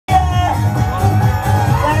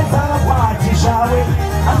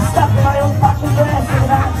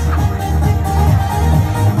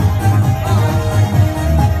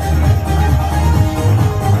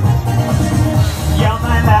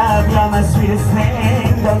this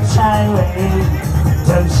thing, don't shy away,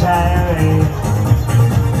 don't shy away.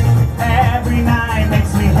 Every night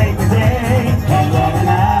makes me hate the day, can't get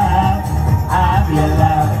enough of your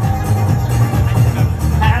love.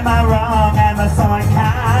 Am I wrong, am I so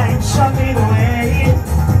unkind? Show me the way,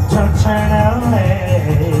 don't turn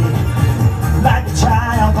away. Like a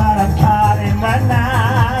child, but I'm caught in the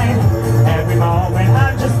night. Every moment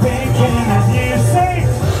I'm just thinking of you. Sing!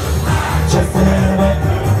 Just a little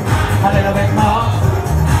bit more.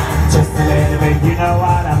 Just a little bit, you know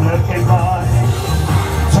what I'm looking for.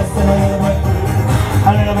 Just a little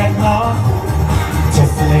bit more.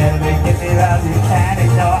 Just a little bit, give me love you can't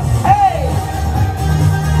ignore. Hey!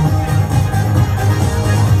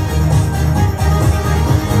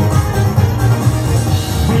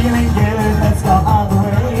 Feeling good, let's go all the way.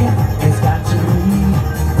 It's got to be,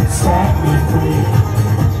 set me free.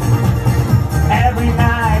 Every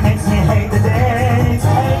night makes me hate the day.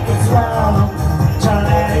 Take it slow, don't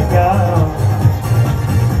let it go.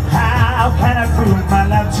 How can I prove my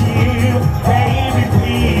love to you? Baby,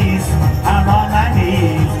 please, I'm on my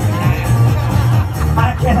knees.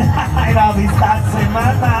 I can't hide all these thoughts in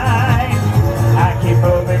my mind. I keep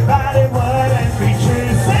moving, but it wouldn't be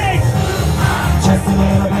true. Sing! Just a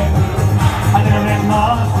little bit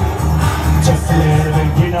more. Just a little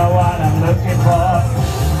bit, you know what I'm looking for.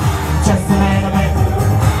 Just a little bit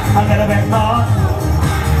more.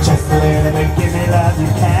 Just a little bit, give me love you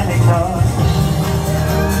can't ignore.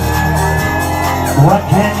 What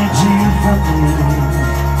can you do for me?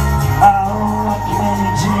 Oh, what can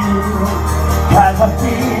you do? 'Cause I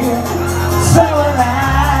feel so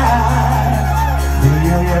alive.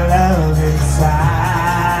 Feel your love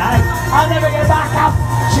inside. I'll never get back up,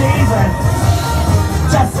 Jesus.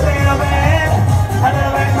 Just a little bit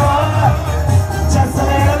more. Just a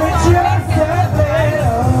little bit, just a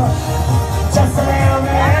little. Just a little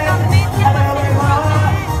bit more.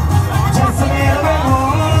 Just a little bit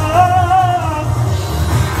more.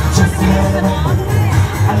 Just a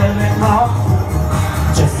little bit more.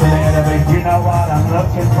 Just a little bit, you know what I'm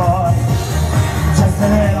looking for. Just a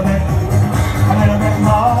little bit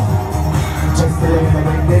more. Just a little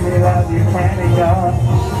bit, give me love you can't ignore.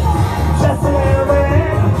 Just a little bit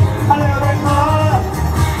more.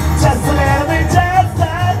 Just a little bit, just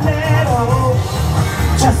a little.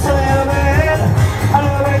 Just a little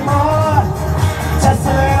bit more. Just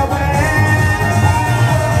a little bit.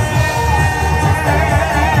 Just a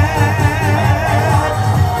little.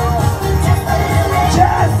 Just a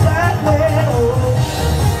little.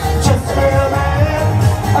 Just a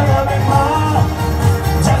little bit more.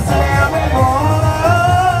 Just a little bit more.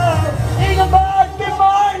 Ingeborg, good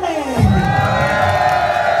morning.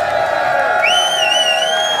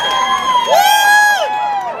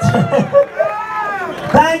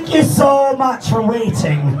 Thank you so much for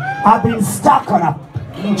waiting. I've been stuck on a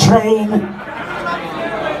train.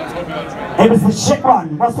 It was the shit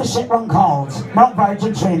one. What's the shit one called? Not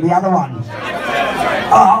Virgin Train, the other one.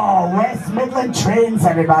 Oh, West Midland Trains,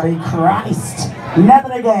 everybody. Christ.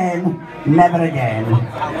 Never again. Never again.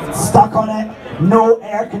 Stuck on it. No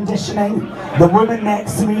air conditioning. The woman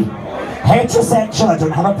next to me. Heterosexual. I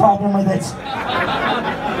don't have a problem with it.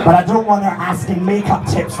 But I don't want her asking makeup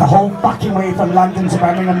tips the whole fucking way from London to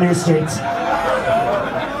Birmingham New Street. So,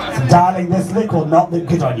 darling, this look will not look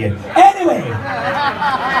good on you. Anyway,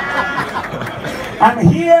 I'm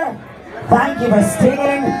here. Thank you for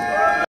staying.